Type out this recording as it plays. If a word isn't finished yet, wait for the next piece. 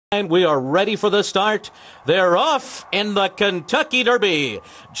And we are ready for the start. They're off in the Kentucky Derby.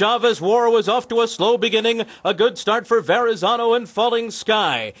 Java's War was off to a slow beginning. A good start for Verrazano and Falling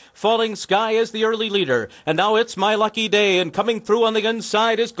Sky. Falling Sky is the early leader. And now it's My Lucky Day. And coming through on the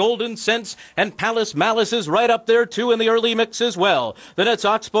inside is Golden Sense. And Palace Malice is right up there too in the early mix as well. Then it's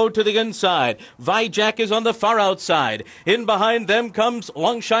Oxbow to the inside. Vijack is on the far outside. In behind them comes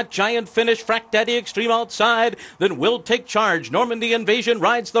Longshot Giant Finish. Frack Daddy Extreme outside. Then Will Take Charge. Normandy Invasion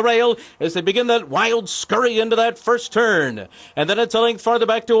rides the rail as they begin that wild scurry into that first turn. And then it's a length farther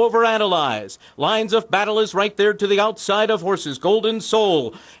back to Overanalyze. Lines of Battle is right there to the outside of horses. Golden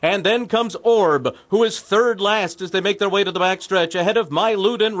Soul. And then comes Orb, who is third last as they make their way to the backstretch, ahead of My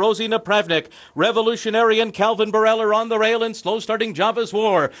Lute and Rosie Napravnik. Revolutionary and Calvin Burrell are on the rail, and slow starting Java's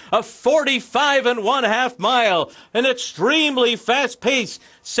War. A 45 1/2 mile. An extremely fast pace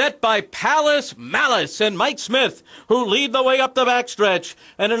set by Palace Malice and Mike Smith, who lead the way up the backstretch.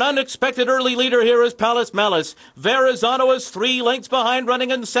 And an unexpected early leader here is Palace Malice. Verrazano is 3 lengths behind,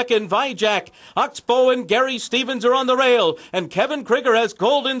 running in second. Vijack, Oxbow, and Gary Stevens are on the rail. And Kevin Krieger has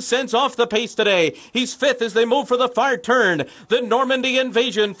Golden Sense off the pace today. He's fifth as they move for the far turn. The Normandy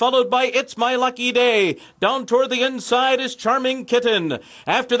Invasion, followed by It's My Lucky Day. Down toward the inside is Charming Kitten.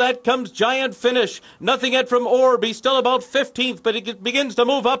 After that comes Giant Finish. Nothing yet from Orb. He's still about 15th, but he begins to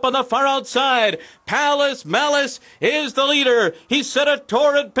move up on the far outside. Palace Malice is the leader. He's set a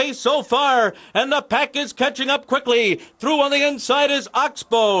torrid pace so far, and the pack is catching up quickly. Through on the inside is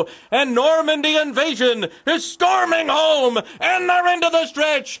Oxbow, and Normandy Invasion is storming home, and they're into the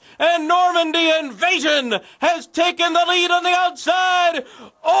stretch, and Normandy Invasion has taken the lead on the outside.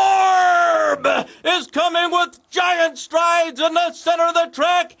 Orb is coming with giant strides in the center of the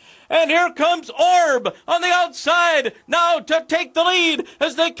track. And here comes Orb on the outside now to take the lead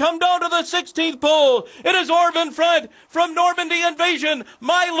as they come down to the 16th pole. It is Orb in front from Normandy Invasion,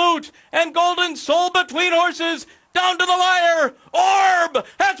 My Lute, and Golden Soul between horses. Down to the wire. Orb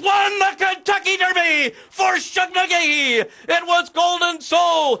has won the Kentucky Derby for Shug McGee. It was Golden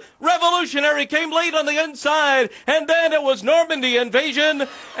Soul. Revolutionary came late on the inside. And then it was Normandy Invasion.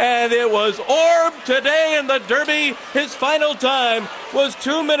 And it was Orb today in the Derby. His final time was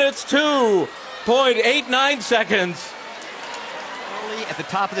 2 minutes 2.89 seconds. Early at the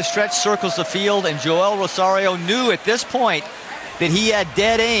top of the stretch, circles the field. And Joel Rosario knew at this point that he had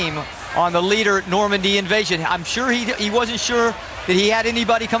dead aim on the leader, Normandy Invasion. I'm sure he wasn't sure that he had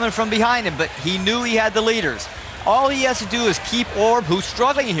anybody coming from behind him, but he knew he had the leaders. All he has to do is keep Orb, who's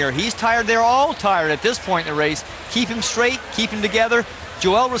struggling here. He's tired. They're all tired at this point in the race. Keep him straight, keep him together.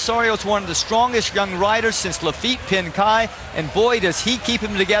 Joel Rosario is one of the strongest young riders since Lafitte Pinkai, and boy, does he keep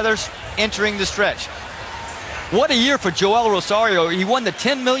him together entering the stretch. What a year for Joel Rosario. He won the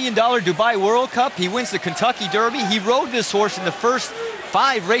 $10 million Dubai World Cup. He wins the Kentucky Derby. He rode this horse in the first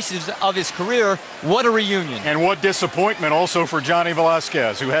 5 races of his career. What a reunion. And what disappointment also for Johnny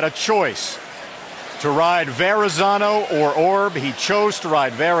Velasquez, who had a choice to ride Verrazano or Orb. He chose to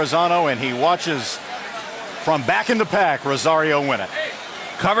ride Verrazano, and he watches from back in the pack Rosario win it.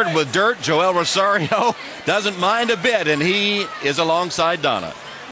 Covered with dirt, Joel Rosario doesn't mind a bit, and he is alongside Donna.